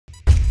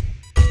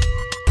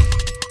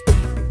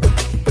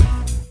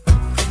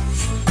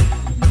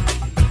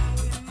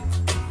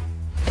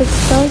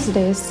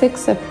Thursday,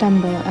 6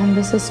 September, and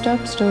this is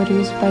Top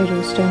Stories by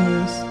Rooster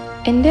News.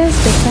 India's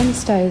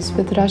defense ties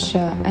with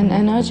Russia and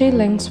energy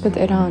links with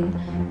Iran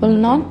will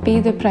not be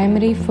the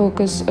primary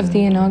focus of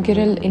the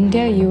inaugural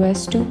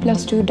India-US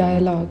 2+2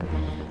 dialogue,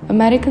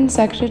 American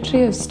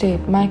Secretary of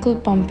State Michael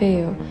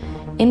Pompeo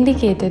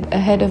indicated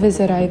ahead of his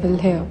arrival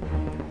here.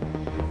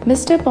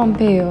 Mr.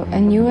 Pompeo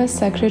and U.S.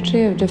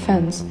 Secretary of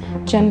Defense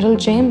General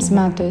James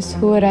Mattis,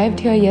 who arrived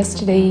here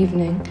yesterday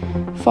evening,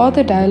 for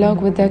the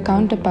dialogue with their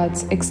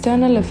counterparts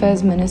External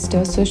Affairs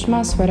Minister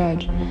Sushma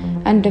Swaraj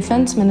and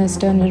Defense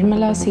Minister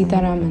Nirmala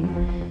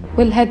Sitharaman,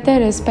 will head their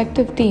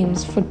respective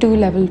teams for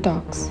two-level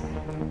talks.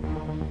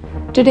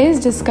 Today's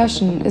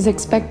discussion is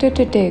expected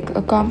to take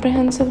a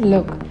comprehensive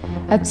look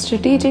at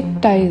strategic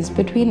ties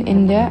between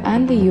India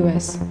and the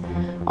US.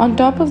 On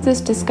top of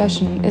this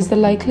discussion is the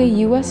likely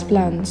US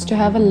plans to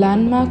have a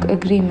landmark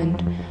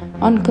agreement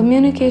on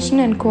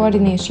communication and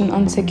coordination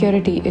on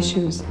security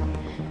issues,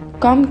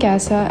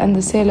 COMCASA, and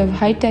the sale of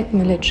high-tech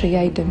military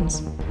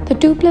items. The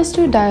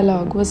 2+2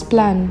 dialogue was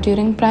planned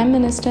during Prime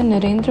Minister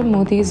Narendra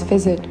Modi's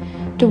visit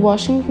to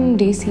Washington,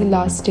 D.C.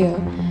 last year,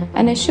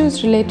 and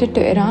issues related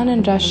to Iran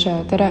and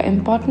Russia that are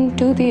important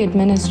to the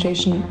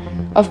administration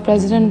of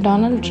President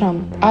Donald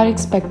Trump are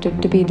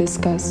expected to be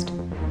discussed.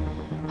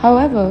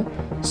 However,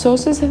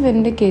 sources have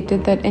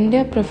indicated that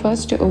India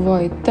prefers to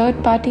avoid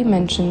third-party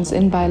mentions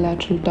in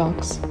bilateral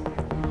talks.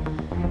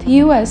 The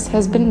US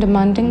has been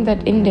demanding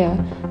that India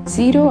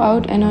zero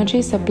out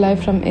energy supply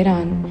from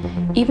Iran,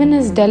 even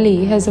as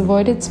Delhi has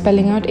avoided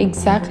spelling out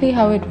exactly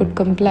how it would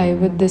comply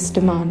with this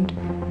demand.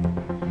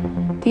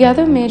 The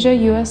other major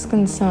US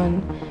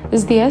concern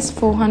is the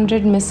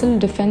S-400 missile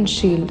defense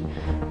shield,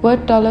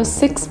 worth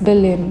 $6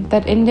 billion,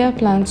 that India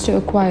plans to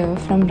acquire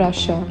from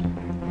Russia.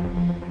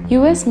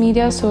 US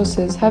media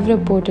sources have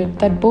reported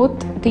that both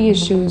the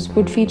issues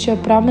would feature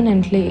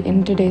prominently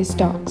in today's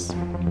talks.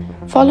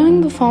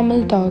 Following the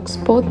formal talks,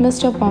 both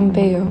Mr.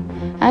 Pompeo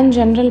and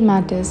General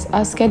Mattis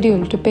are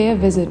scheduled to pay a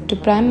visit to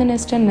Prime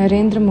Minister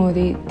Narendra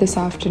Modi this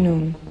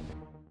afternoon.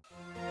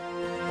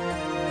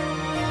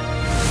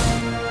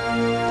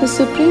 The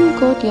Supreme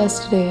Court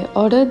yesterday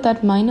ordered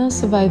that minor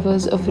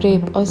survivors of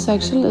rape or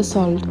sexual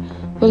assault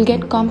will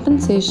get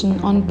compensation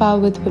on par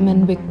with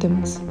women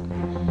victims.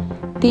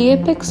 The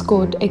Apex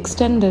Court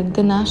extended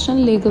the National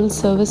Legal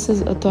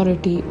Services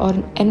Authority or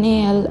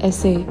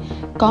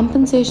NALSA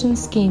compensation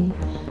scheme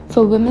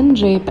for women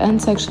rape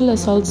and sexual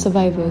assault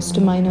survivors to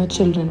minor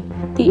children.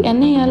 The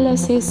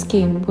NALSA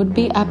scheme would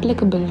be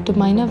applicable to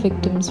minor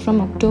victims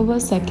from October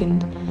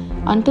 2nd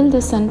until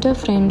the Center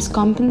frames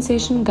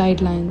compensation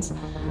guidelines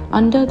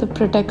under the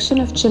Protection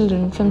of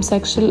Children from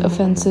Sexual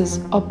Offences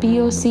or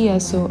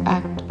POCSO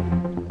Act.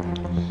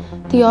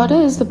 The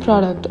order is the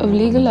product of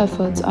legal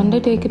efforts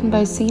undertaken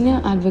by senior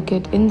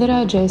advocate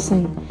Indira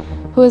Jaising,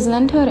 who has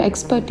lent her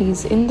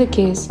expertise in the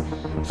case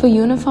for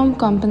uniform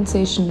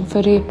compensation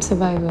for rape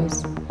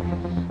survivors.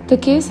 The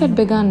case had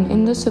begun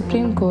in the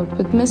Supreme Court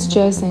with Ms.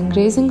 Jaising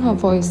raising her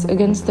voice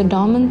against the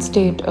dormant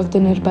state of the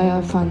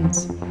Nirbhaya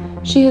funds.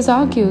 She has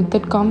argued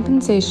that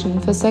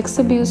compensation for sex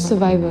abuse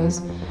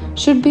survivors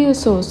should be a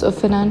source of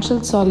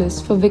financial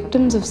solace for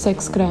victims of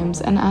sex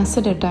crimes and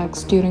acid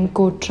attacks during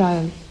court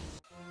trial.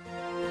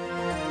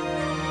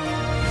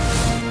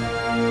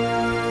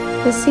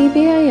 The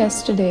CBI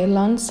yesterday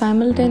launched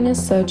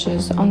simultaneous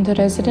searches on the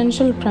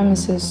residential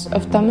premises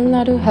of Tamil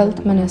Nadu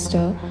Health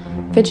Minister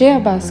Vijaya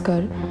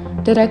Bhaskar,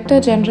 Director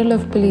General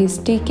of Police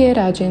T.K.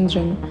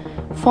 Rajendran,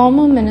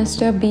 former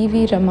Minister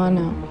B.V.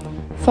 Ramana,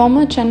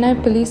 former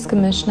Chennai Police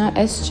Commissioner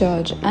S.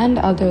 George, and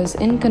others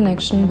in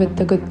connection with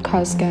the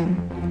Gutkha scam.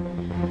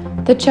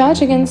 The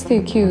charge against the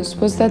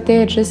accused was that they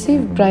had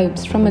received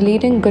bribes from a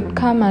leading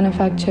Gutkha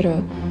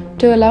manufacturer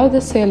to allow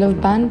the sale of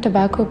banned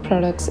tobacco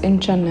products in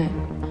Chennai.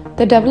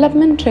 The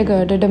development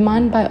triggered a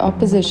demand by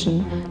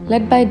opposition,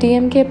 led by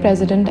DMK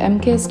President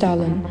M.K.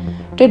 Stalin,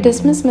 to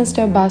dismiss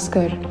Mr.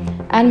 Bhaskar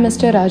and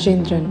Mr.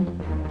 Rajendran.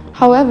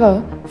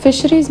 However,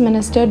 Fisheries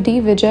Minister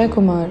D. Vijay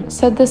Kumar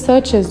said the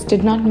searches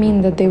did not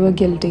mean that they were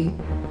guilty.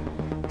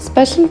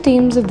 Special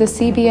teams of the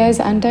CBI's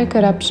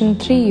Anti-Corruption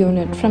 3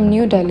 unit from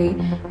New Delhi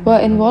were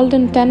involved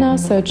in 10-hour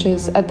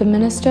searches at the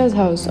minister's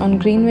house on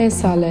Greenway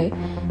Salai,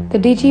 the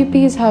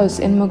DGP's house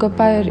in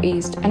Mugapayar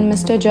East, and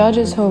Mr.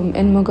 George's home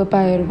in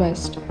Mugapayar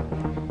West.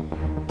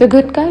 The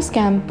Gutkha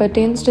scam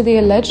pertains to the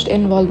alleged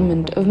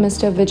involvement of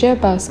Mr. Vijay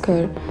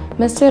Bhaskar,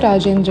 Mr.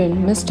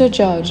 Rajendran, Mr.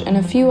 George, and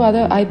a few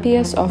other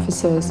IPS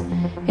officers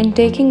in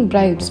taking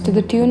bribes to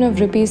the tune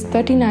of Rs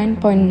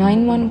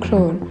 39.91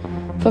 crore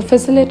for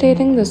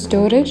facilitating the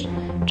storage,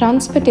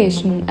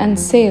 transportation, and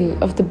sale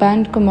of the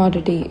banned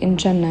commodity in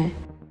Chennai.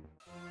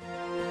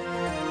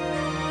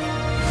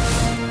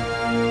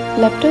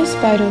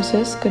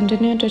 Leptospirosis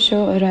continued to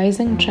show a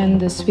rising trend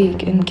this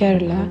week in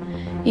Kerala,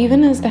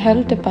 even as the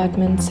health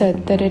department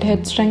said that it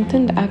had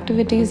strengthened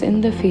activities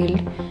in the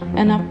field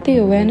and upped the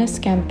awareness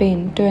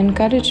campaign to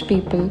encourage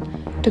people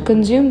to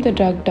consume the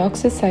drug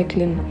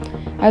doxycycline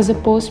as a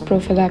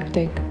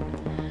post-prophylactic.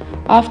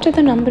 After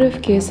the number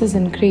of cases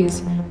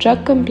increase,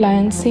 drug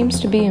compliance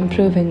seems to be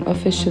improving,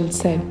 officials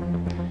said.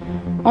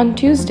 On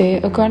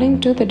Tuesday, according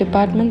to the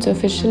department's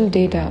official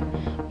data,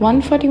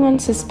 141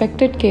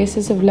 suspected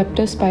cases of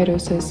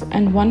leptospirosis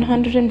and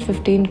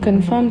 115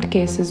 confirmed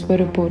cases were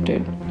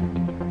reported.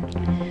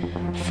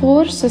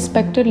 4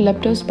 suspected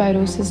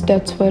leptospirosis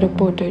deaths were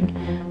reported,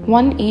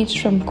 1 each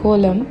from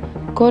Kollam,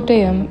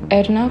 Kottayam,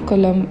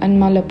 Ernakulam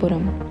and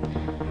Malappuram.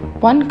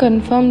 1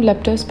 confirmed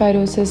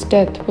leptospirosis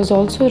death was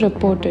also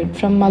reported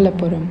from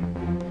Malappuram.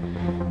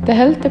 The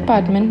health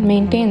department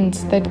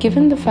maintains that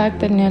given the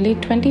fact that nearly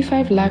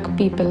 25 lakh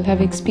people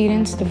have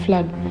experienced the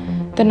flood,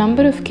 the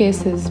number of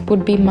cases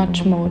would be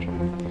much more.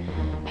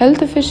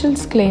 Health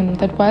officials claim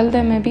that while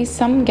there may be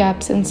some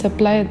gaps in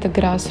supply at the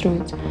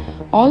grassroots,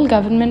 all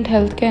government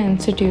healthcare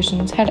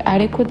institutions had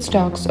adequate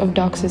stocks of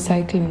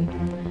doxycycline.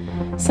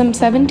 Some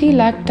 70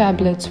 lakh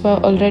tablets were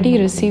already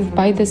received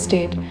by the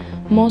state.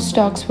 More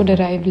stocks would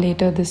arrive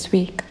later this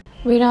week.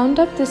 We round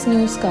up this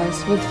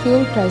newscast with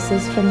fuel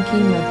prices from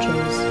key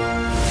metros.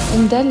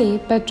 In Delhi,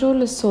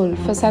 petrol is sold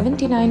for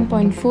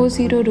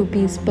 79.40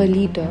 rupees per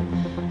litre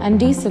and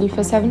diesel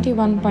for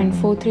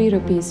 71.43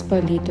 rupees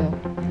per litre.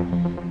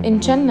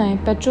 In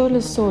Chennai, petrol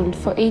is sold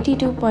for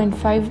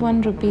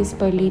 82.51 rupees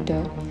per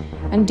litre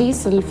and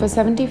diesel for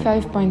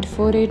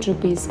 75.48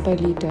 rupees per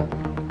litre.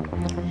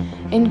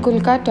 In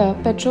Kolkata,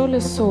 petrol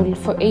is sold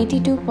for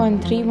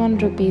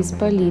 82.31 rupees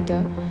per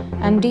litre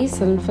and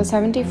diesel for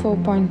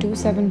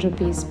 74.27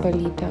 rupees per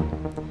litre.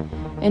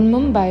 In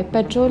Mumbai,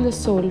 petrol is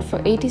sold for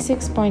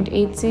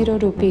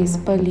 86.80 rupees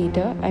per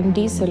litre and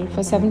diesel for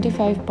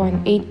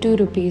 75.82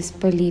 rupees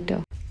per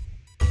litre.